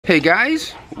Hey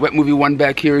guys, Wet Movie 1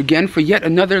 back here again for yet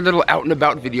another little out and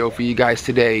about video for you guys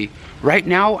today. Right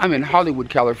now I'm in Hollywood,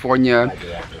 California,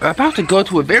 about to go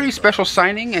to a very special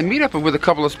signing and meet up with a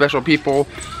couple of special people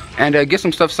and get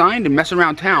some stuff signed and mess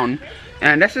around town.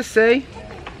 And let's just say,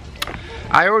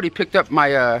 I already picked up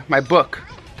my my book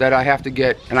that I have to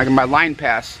get, and I got my line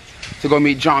pass to go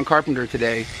meet John Carpenter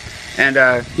today.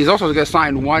 And he's also going to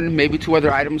sign one, maybe two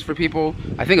other items for people.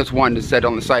 I think it's one that's said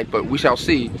on the site, but we shall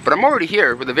see. But I'm already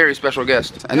here with a very special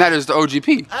guest, and that is the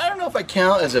OGP. I don't know if I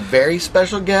count as a very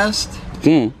special guest,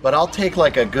 but I'll take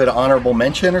like a good honorable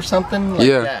mention or something like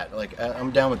that. Like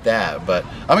I'm down with that, but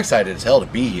I'm excited as hell to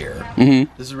be here.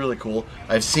 This is really cool.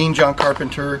 I've seen John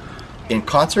Carpenter in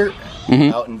concert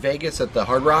out in Vegas at the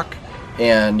Hard Rock,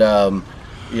 and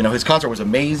you know, his concert was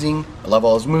amazing. I love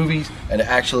all his movies, and to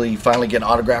actually finally get an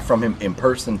autograph from him in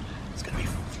person, it's gonna be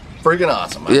freaking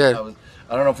awesome. Yeah.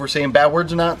 I don't know if we're saying bad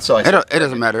words or not, so I said it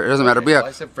doesn't matter. It doesn't matter. But yeah, well,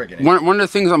 I said friggin'. One of the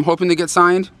things I'm hoping to get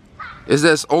signed is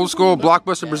this Old School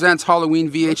Blockbuster Presents Halloween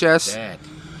VHS.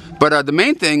 But the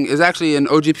main thing is actually an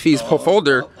OGP's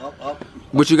folder,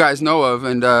 which you guys know of,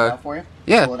 and for you?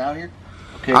 yeah, Pull it out here?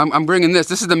 Okay. I'm bringing this.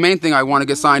 This is the main thing I want to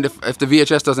get signed if the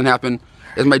VHS doesn't happen.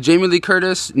 Is my Jamie Lee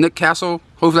Curtis, Nick Castle.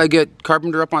 Hopefully I get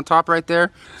Carpenter up on top right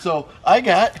there. So I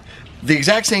got the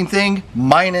exact same thing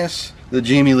minus the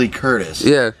Jamie Lee Curtis.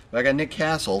 Yeah. I got Nick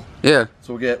Castle. Yeah.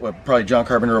 So we'll get probably John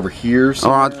Carpenter over here.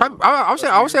 I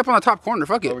would say up on the top corner.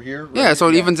 Fuck it. Over here. Right yeah. here? So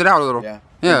it evens it out a little. Yeah.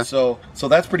 Yeah. So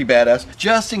that's pretty badass.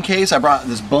 Just in case, I brought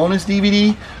this bonus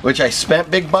DVD, which I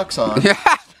spent big bucks on. Yeah.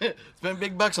 Spent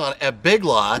big bucks on at Big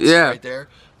Lots. Yeah. Right there.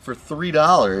 For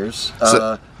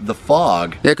 $3, The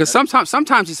Fog. Yeah, because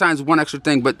sometimes he signs one extra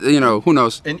thing, but you know, who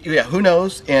knows? And yeah, who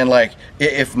knows? And like,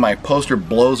 if my poster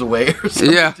blows away or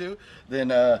something too,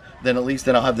 then at least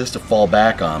I'll have this to fall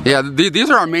back on. Yeah, these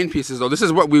are our main pieces though. This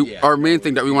is what our main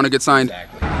thing that we want to get signed.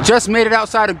 Exactly. Just made it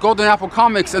outside of Golden Apple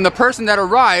Comics, and the person that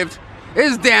arrived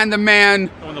is Dan the Man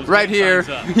right here.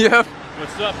 Yep.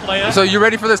 What's up, playa? So you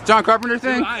ready for this John Carpenter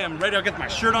thing? Dude, I am ready. I'll get my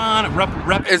shirt on.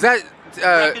 Rep. Is that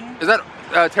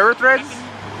Terror Threads?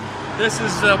 This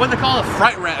is what they call it,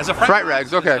 fright rags. Fright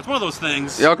rags, okay. It's one of those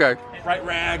things. Yeah, okay. Fright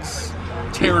rags,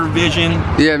 Terror Vision.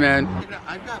 Yeah, man.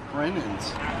 I've got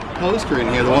Brennan's poster in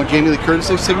here, the one Jamie Lee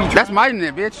Curtis' signature. That's mine in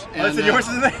it, bitch. And, oh, so yours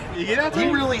is in there? You get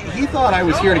that? He thought I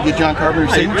was here to get John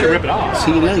Carpenter's signature. Rip it off.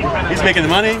 See you later. He's making the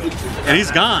money, and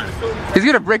he's gone. He's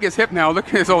gonna break his hip now. Look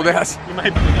at his old ass.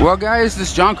 Well, guys,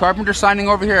 this John Carpenter signing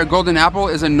over here at Golden Apple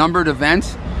is a numbered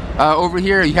event. Over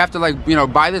here, you have to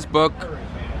buy this book.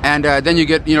 And then you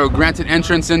get, granted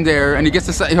entrance in there, and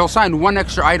he'll sign one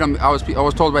extra item. I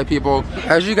was told by people.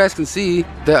 As you guys can see,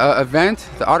 the event,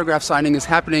 the autograph signing, is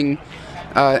happening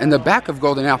in the back of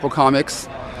Golden Apple Comics,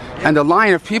 and the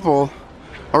line of people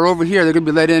are over here. They're gonna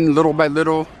be let in little by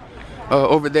little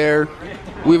over there.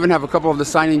 We even have a couple of the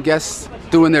signing guests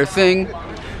doing their thing.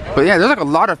 But yeah, there's like a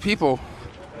lot of people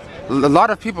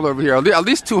over here. At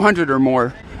least 200 or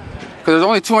more, because there's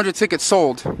only 200 tickets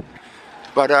sold.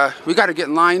 But we gotta get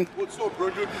in line. What's up, bro,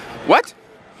 dude? What?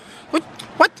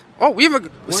 What? Oh, we have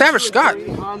a Savage Scott.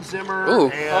 Hans Zimmer Ooh.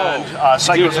 and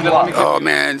Psycho's in Love. Oh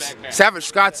man, Savage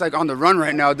Scott's like on the run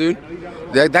right now, dude.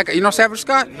 That guy, you know Savage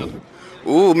Scott?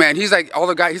 Ooh man, he's like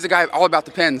he's the guy all about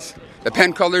the pens, the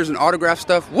pen colors and autograph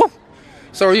stuff. Woo!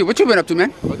 So are you? What you been up to,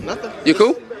 man? Nothing. You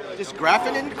cool? Just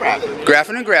graphing and graphing.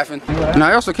 Graphing and graphing. And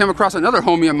I also came across another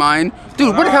homie of mine.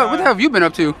 Dude, what the hell have you been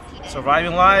up to?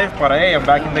 Surviving life, but hey, I'm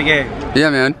back in the game. Yeah,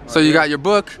 man. So you got your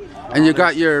book, and you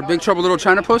got your Big Trouble Little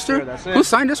China poster. Sure, that's it. Who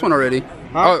signed this one already?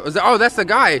 Huh? Oh, that's the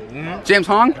guy, James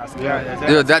Hong. Yeah,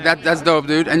 Dude, that's dope,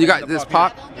 dude. And you got this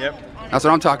pop. Yep. That's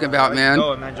what I'm talking about, man.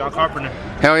 Oh man, John Carpenter.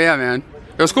 Hell yeah, man.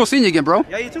 It was cool seeing you again, bro.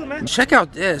 Yeah, you too, man. Check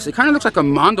out this. It kind of looks like a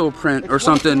Mondo print or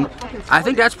something. I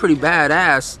think that's pretty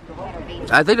badass.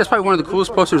 I think that's probably one of the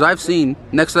coolest posters I've seen,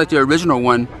 next to like the original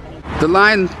one. The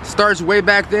line starts way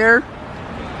back there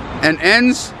and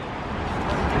ends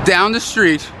down the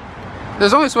street.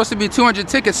 There's only supposed to be 200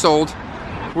 tickets sold.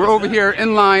 We're over here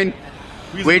in line,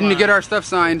 waiting to get our stuff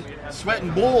signed.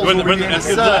 Sweating bulls.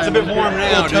 It's a bit warm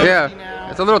now, dude. Yeah,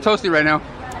 it's a little toasty right now.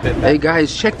 Hey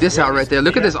guys, check this out right there.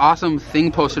 Look at this awesome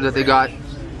Thing poster that they got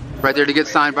right there to get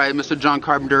signed by Mr. John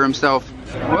Carpenter himself.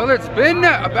 Well, it's been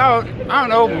about, I don't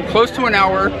know, close to an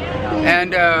hour,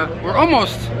 and we're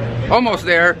almost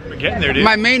there. We're getting there, dude.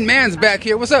 My main man's back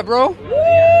here. What's up, bro?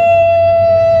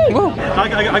 Woo.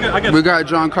 We got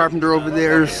John Carpenter over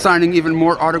there signing even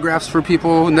more autographs for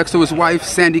people next to his wife,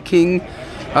 Sandy King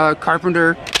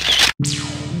Carpenter.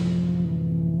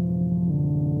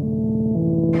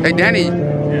 Hey, Danny,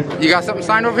 you got something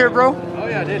signed over here, bro? Oh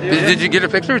yeah, I did. Did you get a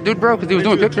picture, dude, bro? Because he was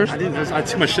doing pictures. I had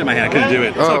too much shit in my hand. I couldn't do it.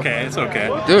 It's okay. It's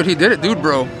okay. Dude, he did it, dude,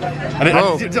 bro.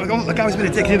 The guy was being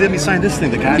a dick. He didn't let me sign this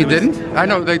thing. The guy. He didn't? I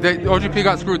know. OGP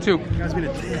got screwed too. The guy was being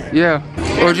a dick. Yeah.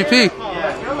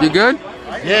 OGP, you good?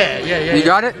 Yeah. You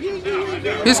got it?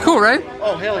 He's cool, right?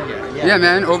 Oh, hell yeah. Yeah,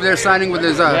 man. Over there signing with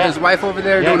his wife over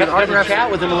there doing his autographs.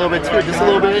 Chat with him a little bit too, just a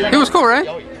little bit. He was cool, right?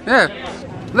 Yeah.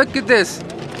 Look at this.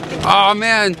 Oh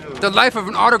man, the life of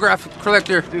an autograph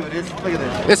collector. Dude, look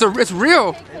at this. It's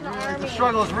real. The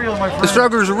struggle is real, my friend. The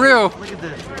struggle is real. Look at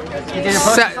this. You get your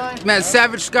poster signed? Man,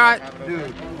 Savage Scott.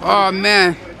 Dude. Oh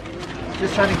man.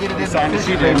 Just trying to get it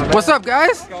in. What's up,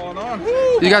 guys? What's going on?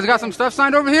 You guys got some stuff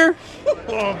signed over here?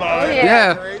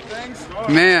 Yeah.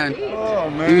 Man. Oh,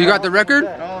 man. You got the record?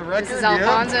 This is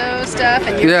Alfonso stuff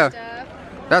and your stuff.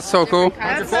 That's so cool.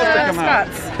 That's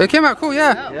Scott's. It came out cool,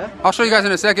 yeah. I'll show you guys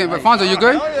in a second. But Fonzo, you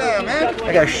good? Oh, yeah, man.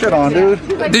 I got shit on, dude.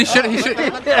 Did he shit?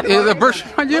 The bird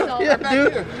shit on you? Yeah,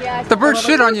 dude. The bird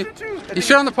shit on you. You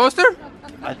shit on the poster?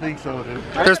 I think so, dude.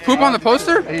 There's poop on the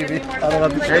poster? Maybe. I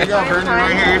don't know. There you go, Vernon,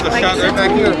 right here. Here's a shot right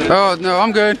back here. Oh, no,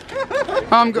 I'm good.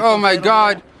 Oh, my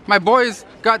God. My boys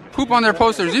got poop on their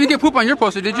posters. You didn't get poop on your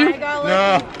poster, did you?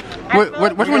 No.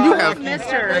 Which one do you have?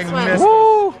 Mr.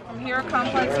 Woo! Here,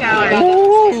 Complex Gallery.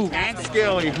 Ooh.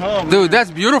 Scaly home. Dude,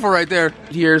 that's beautiful right there.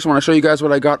 Here, just want to show you guys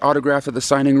what I got autographed at the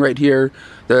signing right here.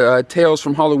 The Tales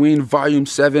from Halloween Volume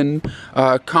 7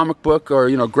 comic book or,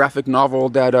 graphic novel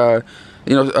that,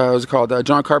 what's it called?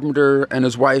 John Carpenter and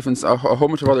his wife and a whole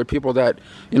bunch of other people that,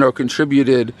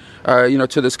 contributed,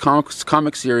 to this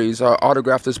comic series,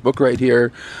 autographed this book right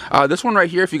here. This one right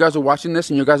here, if you guys are watching this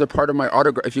and you guys are part of my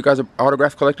autograph, if you guys are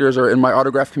autograph collectors or in my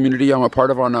autograph community, I'm a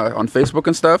part of on Facebook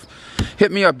and stuff,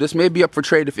 hit me up. This may be up for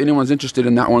trade if anyone's interested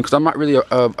in that one, because I'm not really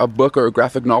a book or a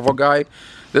graphic novel guy.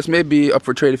 This may be up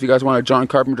for trade if you guys want a John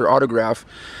Carpenter autograph.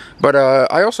 But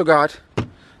I also got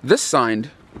this signed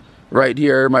right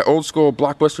here, my old school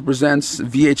Blockbuster Presents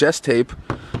VHS tape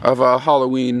of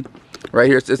Halloween right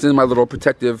here. It's in my little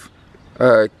protective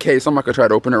case. I'm not gonna try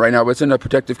to open it right now, but it's in a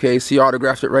protective case. He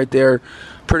autographed it right there.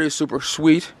 Pretty super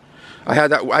sweet. I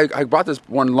had that. I bought this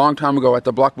one a long time ago at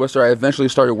the Blockbuster I eventually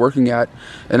started working at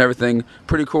and everything.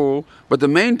 Pretty cool. But the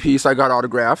main piece I got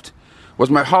autographed was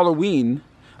my Halloween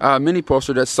mini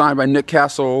poster that's signed by Nick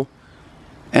Castle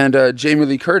and Jamie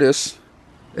Lee Curtis.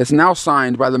 It's now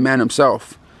signed by the man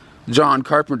himself, John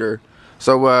Carpenter.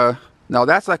 So now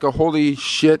that's like a holy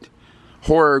shit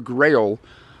horror grail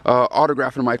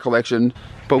autograph in my collection.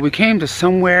 But we came to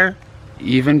somewhere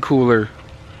even cooler.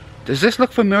 Does this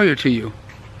look familiar to you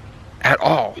at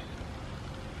all?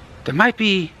 There might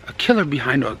be a killer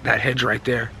behind that hedge right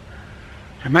there.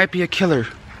 There might be a killer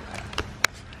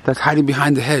that's hiding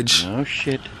behind the hedge. Oh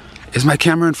shit. Is my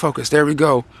camera in focus? There we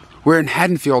go. We're in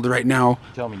Haddonfield right now.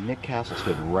 Tell me, Nick Castle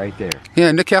stood right there.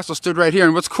 Yeah, Nick Castle stood right here.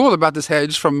 And what's cool about this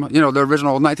hedge from, the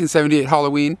original 1978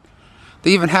 Halloween,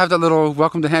 they even have that little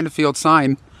Welcome to Haddonfield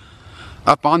sign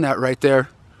up on that right there.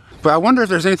 But I wonder if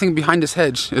there's anything behind this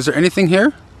hedge. Is there anything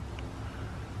here?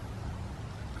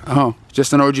 Oh,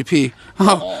 just an OGP.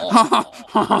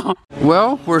 Oh.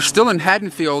 Well, we're still in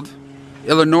Haddonfield,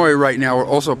 Illinois right now. We're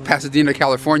also Pasadena,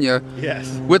 California.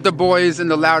 Yes. With the boys in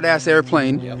the loud-ass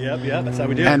airplane. Yep, that's how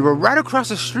we do it. And we're right across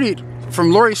the street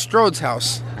from Laurie Strode's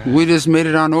house. We just made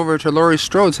it on over to Laurie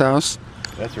Strode's house.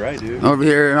 That's right, dude. Over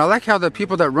here. And I like how the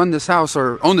people that run this house,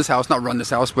 or own this house, not run this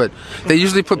house, but they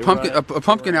usually put a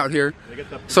pumpkin out here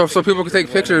so people can take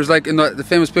pictures, like in the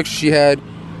famous picture she had,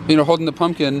 holding the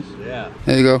pumpkin. Yeah.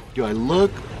 There you go. Do I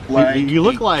look like you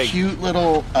look like cute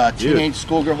little teenage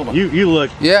schoolgirl? Hold on. You look.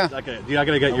 Yeah. Like dude, I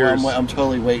gotta get yours. I'm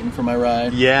totally waiting for my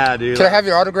ride. Yeah, dude. Can I have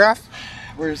your autograph?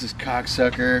 Where's this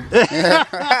cocksucker?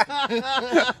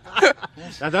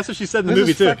 That's what she said in the There's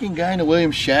movie this too. fucking guy in a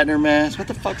William Shatner mask. What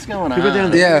the fuck's going on? People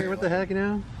down there. Yeah. What the heck,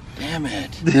 Damn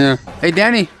it. Yeah. Hey,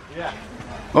 Danny. Yeah.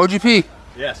 OGP.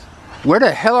 Yes. Where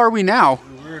the hell are we now?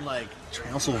 We're in like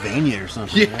Transylvania or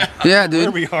something. Yeah. Yeah, There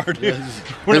dude. we are, dude.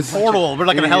 We're in a portal. We're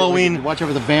like in a Halloween. Watch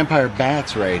over the vampire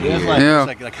bats right here. It's like, Yeah.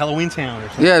 it's like Halloween town or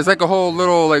something. Yeah, it's like a whole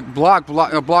little blocked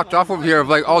off over here of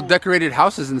like all decorated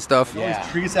houses and stuff. All these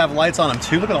trees have lights on them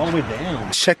too. Look at all the way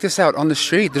down. Check this out on the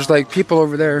street. There's like people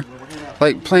over there,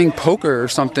 like playing poker or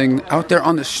something out there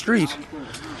on the street.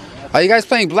 Are you guys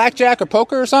playing blackjack or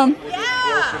poker or something?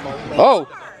 Yeah. Oh,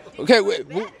 okay.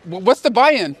 What's the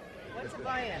buy-in?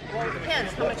 Well, it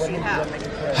depends. How much do you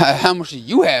have? How much do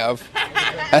you have?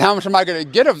 And how much am I gonna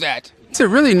get of that? It's a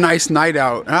really nice night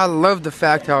out, and I love the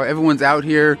fact how everyone's out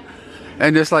here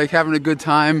and just like having a good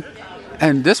time.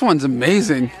 And this one's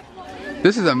amazing.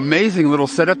 This is an amazing little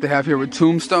setup they have here with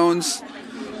tombstones,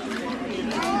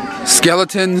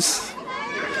 skeletons,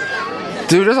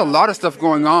 Dude, there's a lot of stuff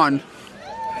going on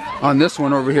this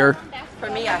one over here. For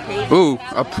me, I hate it. Ooh,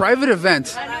 a private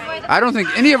event. I don't think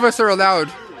any of us are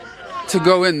allowed to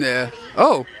go in there.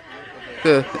 Oh,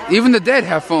 even the dead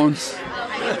have phones.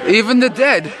 Even the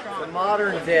dead. The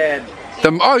modern dead.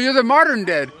 Oh, you're the modern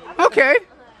dead. Okay.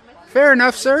 Fair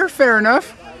enough, sir. Fair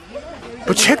enough.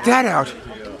 But check that out.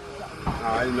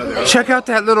 Check out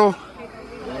that little...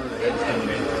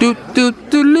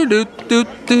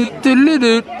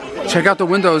 Check out the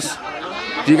windows.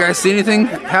 Do you guys see anything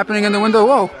happening in the window?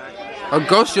 Whoa. A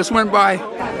ghost just went by.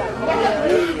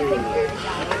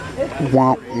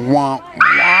 Wow.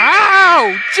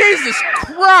 Wow! Jesus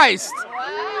Christ!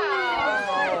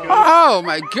 Oh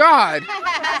my God!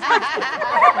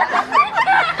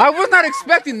 I was not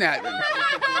expecting that.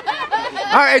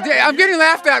 All right, I'm getting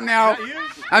laughed at now.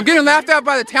 I'm getting laughed at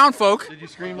by the town folk. Did you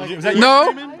scream like that?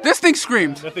 No, this thing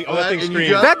screamed. That thing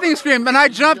screamed. That thing screamed, and I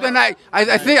jumped, and I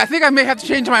think I may have to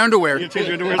change my underwear. You change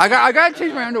your underwear? I got to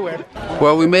change my underwear.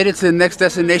 Well, we made it to the next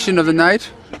destination of the night.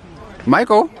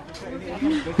 Michael,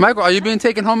 are you being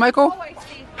taken home, Michael?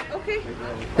 Okay.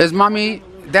 Is mommy,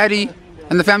 daddy,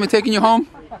 and the family taking you home?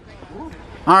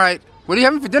 All right. What are you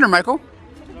having for dinner, Michael?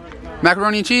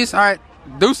 Macaroni and cheese? All right.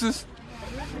 Deuces.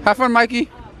 Have fun, Mikey.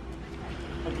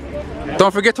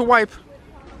 Don't forget to wipe.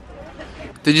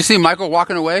 Did you see Michael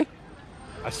walking away?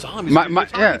 I saw him. He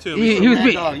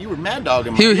was You were mad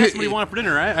dogging. He- That's what he wanted for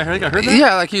dinner, right? I heard that.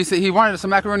 Yeah, like he wanted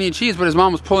some macaroni and cheese, but his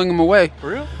mom was pulling him away.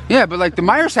 For real? Yeah, but like the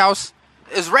Myers house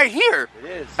is right here. It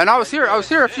is. And I was here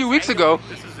a few weeks ago.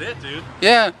 This is it, dude.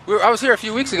 Yeah, I was here a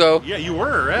few weeks ago. Yeah, you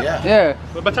were, right? Yeah. Yeah.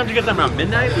 But by the time you get them around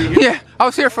midnight, were you here? Yeah, I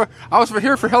was here for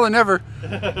hell and ever.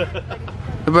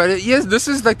 But yes, this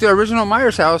is like the original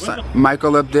Myers house.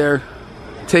 Michael up there,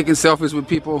 taking selfies with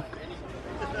people,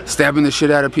 stabbing the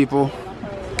shit out of people,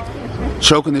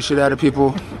 choking the shit out of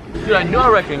people. Dude, I knew I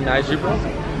recognized you, bro.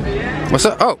 What's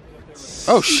up?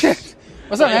 Oh shit.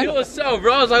 What's up, man? Yo, what's up,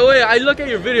 bro? I was like, wait, I look at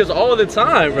your videos all the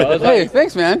time, bro. I was Hey, like,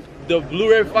 thanks, man. the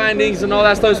Blu-ray findings and all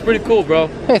that stuff is pretty cool, bro.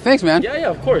 Hey, thanks, man. Yeah,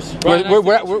 of course. Bro,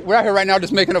 We're out here right now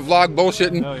just making a vlog,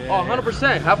 bullshitting. Oh, yeah. Oh,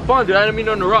 100%. Have fun, dude. I didn't mean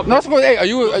to interrupt. No, it's cool. Hey, are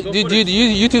you? Go Do for you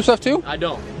use YouTube stuff too? I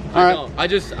don't. All right. I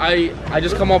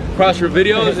just come up across your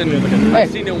videos and Hey.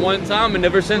 I've seen it one time, and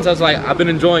ever since I was like, I've been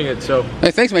enjoying it. So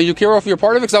Hey, thanks, man. You care if you're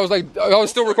part of it? Because I was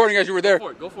still recording as you were there.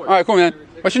 go for it. All right, cool, man.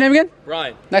 What's your name again?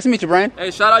 Brian. Nice to meet you, Brian.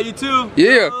 Hey, shout out you too.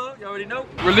 Yeah. You already know.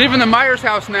 We're leaving the Myers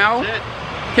house now. Shit.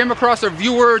 Came across a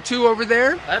viewer or two over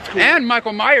there. That's cool. And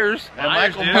Michael Myers. And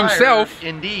Michael dude. Myers, Himself.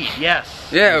 Indeed, yes.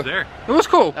 Yeah. was there. It was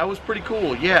cool. That was pretty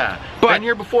cool, yeah. But- Been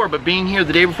here before, but being here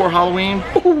the day before Halloween,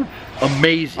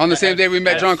 amazing. On the same day we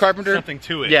met John Carpenter. Something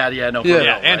to it. Yeah, no. Yeah. for Yeah, real,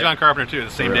 and right? John Carpenter too,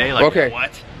 the same day. Like, Okay. what?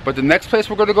 But the next place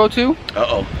we're going to go to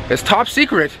Uh-oh. is top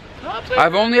secret.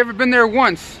 I've only ever been there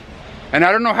once. And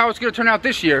I don't know how it's going to turn out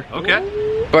this year.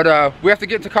 Okay. But we have to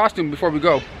get into costume before we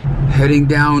go. Heading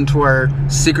down to our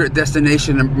secret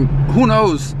destination. And who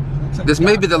knows? This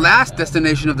may be the last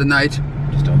destination of the night.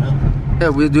 Just don't know. Yeah,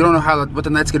 we don't know what the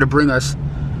night's going to bring us.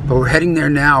 But we're heading there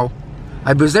now.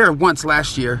 I was there once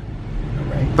last year.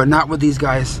 But not with these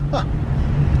guys. Huh.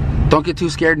 Don't get too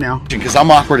scared now. Because I'm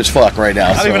awkward as fuck right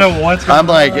now. I don't even know what's going I'm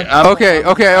like, I'm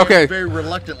Okay. very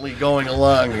reluctantly going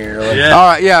along here. Like, Yeah. All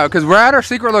right, yeah, because we're at our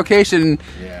secret location.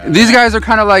 Yeah. These guys are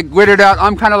kind of like weirded out.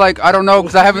 I'm kind of like, I don't know,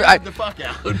 because I haven't, Get the fuck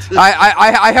out.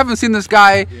 I haven't seen this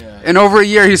guy in over a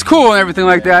year. He's cool and everything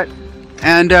like that,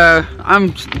 and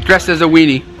I'm dressed as a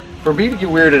weenie. For me to get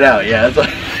weirded out, yeah. It's like,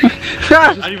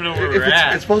 I don't even know where we're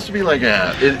at. it's supposed to be like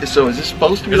so is this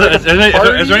supposed to be Is like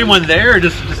there anyone there or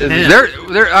just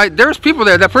him? There's people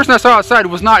there. That person I saw outside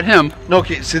was not him. No,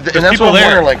 okay, see, and There's that's people what I'm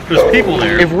there. wondering, like, There's people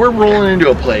there. if we're rolling into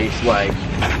a place, like,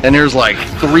 and there's like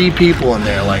 3 people in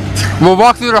there, like, We'll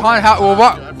walk through the haunted house. We'll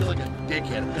walk. I feel like a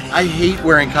dickhead. I hate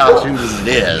wearing costumes as it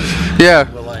is. Yeah,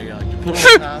 But like, you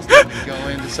put on a costume and go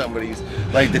into somebody's,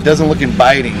 like, that doesn't look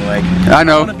inviting, like, I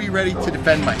know. I want to be ready to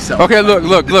defend myself. Okay, look.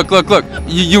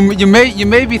 You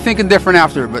may be thinking different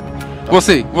after, but we'll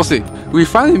see. We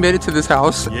finally made it to this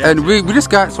house, and we just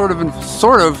got sort of,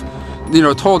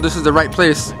 told this is the right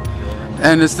place,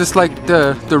 and it's just like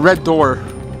the red door.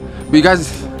 You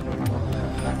guys,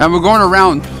 and we're going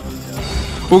around.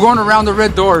 We're going around the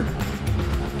red door.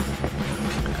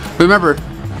 Remember,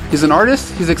 he's an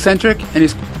artist. He's eccentric,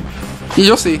 and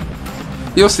you'll see.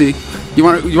 You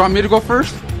want me to go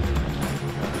first?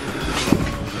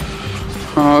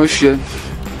 Oh shit.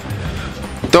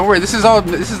 Don't worry, this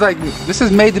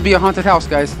is made to be a haunted house,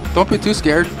 guys. Don't be too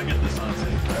scared.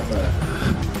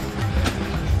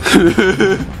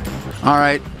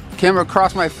 Alright, camera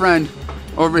across my friend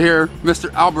over here,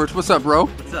 Mr. Albert. What's up, bro?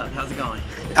 What's up? How's it going?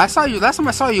 I saw you, last time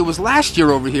I saw you was last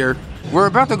year over here. We're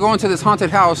about to go into this haunted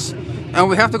house, and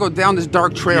we have to go down this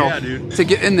dark trail to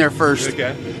get in there first.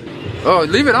 Okay. Oh,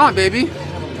 leave it on, baby.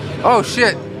 Oh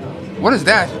shit. What is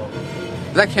that?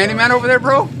 Is that Candyman over there,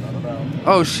 bro?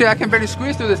 Oh shit, I can barely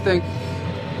squeeze through this thing.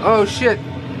 Oh shit.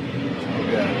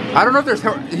 I don't know if there's...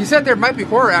 He said there might be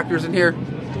horror actors in here.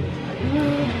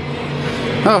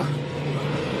 Oh.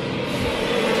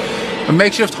 A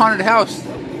makeshift haunted house.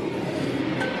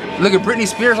 Look at Britney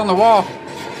Spears on the wall.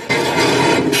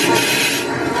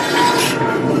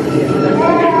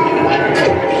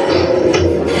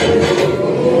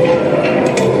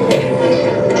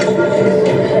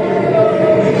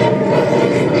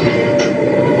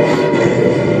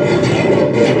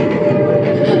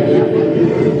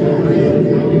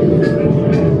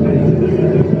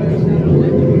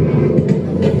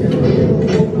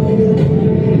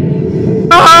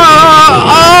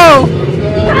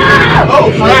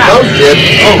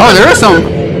 Oh, there is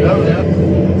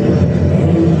some.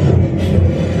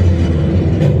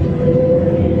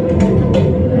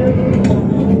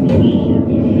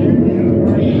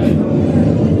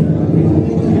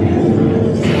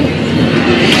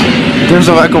 There's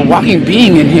like a walking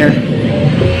being in here.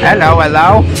 Hello,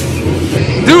 hello.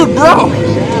 Dude, bro.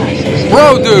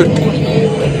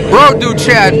 Bro, dude,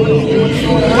 Chad.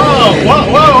 Whoa.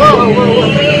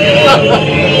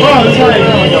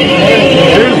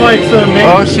 There's like some.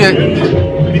 Oh shit.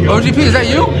 OGP, is that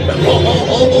you?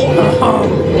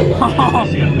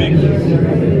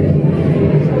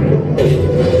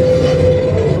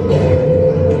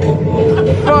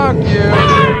 Fuck you.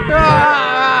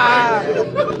 Ah!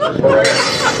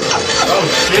 Oh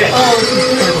shit.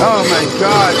 Oh my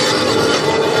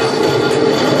god.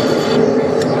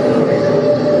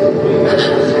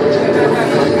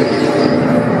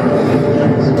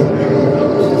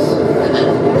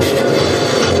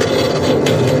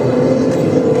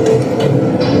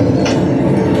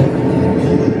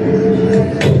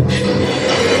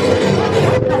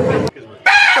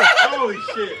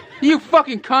 You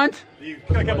fucking cunt!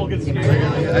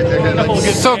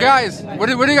 So guys, what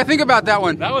do you guys think about that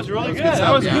one? That was really good.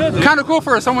 That was good. Kind of cool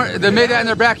for someone that made that in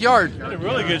their backyard. Did a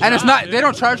really good job. And it's not, they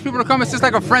don't charge people to come. It's just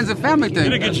like a friends and family thing.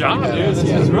 Did a good job, dude.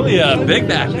 It's really big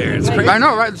back there. It's crazy. I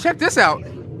know, right? Check this out.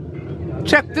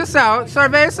 Check this out.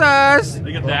 Cervezas.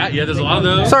 Look at that. Yeah, there's a lot of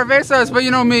those. Cervezas, but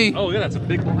you know me. Oh yeah, that's a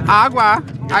big one. Agua.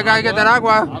 I gotta get that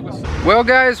agua. Well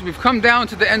guys, we've come down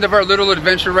to the end of our little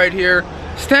adventure right here.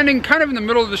 Standing kind of in the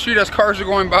middle of the street as cars are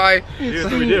going by. That's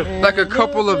what we do. Like a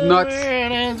couple of nuts.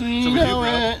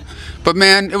 But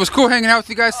man, it was cool hanging out with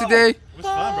you guys today. It was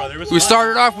fun, brother. It was We fun.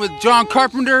 started off with John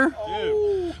Carpenter.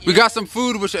 Dude. We got some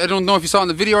food, which I don't know if you saw in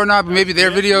the video or not, but maybe their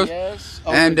videos. Yes.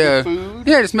 And food.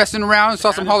 yeah, just messing around.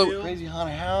 Saw some Hollywood. Crazy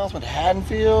haunted house. Went to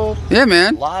Haddonfield. Yeah,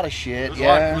 man. A lot of shit.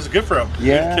 It was good for him.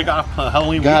 Yeah. Kick off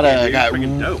Halloween Got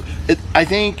weekend. Got dope. I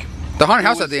think The haunted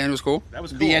house at the end was cool. That was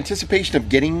cool. the anticipation of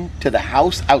getting to the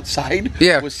house outside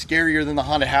was scarier than the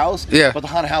haunted house. Yeah. But the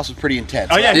haunted house was pretty intense.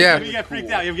 Oh yeah, Yeah. You got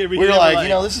freaked out. We were like, you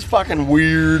know, this is fucking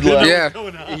weird. Like,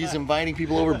 Yeah. He's inviting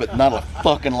people over, but not a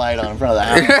fucking light on in front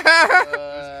of the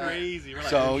house. crazy. We're like,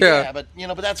 So Yeah. yeah, but you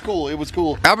know, but that's cool. It was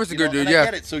cool. Albert's a You good know, dude, and yeah. I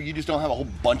get it. So you just don't have a whole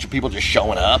bunch of people just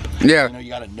showing up. Yeah. You know, you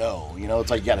gotta know. You know, it's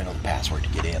like you gotta know the password to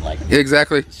get in, like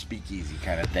Exactly. speakeasy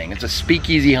kind of thing. It's a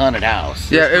speakeasy haunted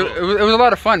house. Yeah, it was a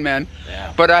lot of fun, man.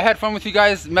 Yeah. But I had fun with you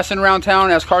guys messing around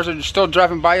town as cars are still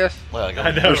driving by us. Well, I got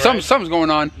I know, right? Something's going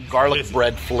on garlic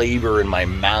bread flavor in my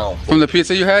mouth. from the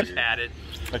pizza you had. Had it.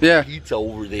 Yeah. Pizza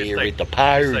over there like- at the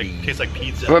party. Tastes like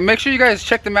pizza. But make sure you guys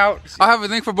check them out. I'll have a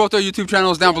link for both our YouTube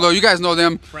channels down below. You guys know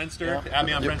them. Friendster. Add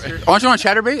me on Friendster. Aren't you on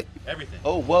Chatterbait? Everything.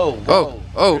 Oh, whoa.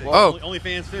 Only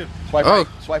fans too. Swipe Oh. right.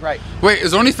 Swipe right. Wait,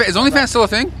 is OnlyFans still a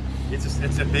thing?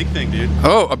 It's a big thing, dude.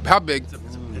 Oh, how big?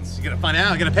 You're gonna find out.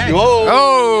 You're gonna pay. Whoa.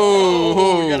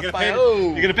 Oh. You're gonna pay.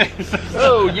 Oh. You're gonna pay.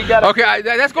 Oh, you got Okay,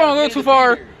 that's going a little too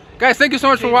far. Guys, thank you so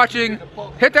much for watching.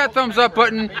 Hit that thumbs up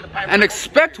button and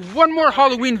expect one more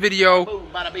Halloween video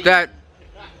that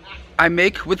I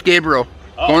make with Gabriel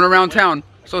going around town.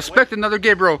 So expect another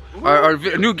Gabriel, or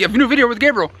a new video with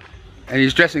Gabriel. And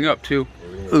he's dressing up too.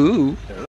 Ooh.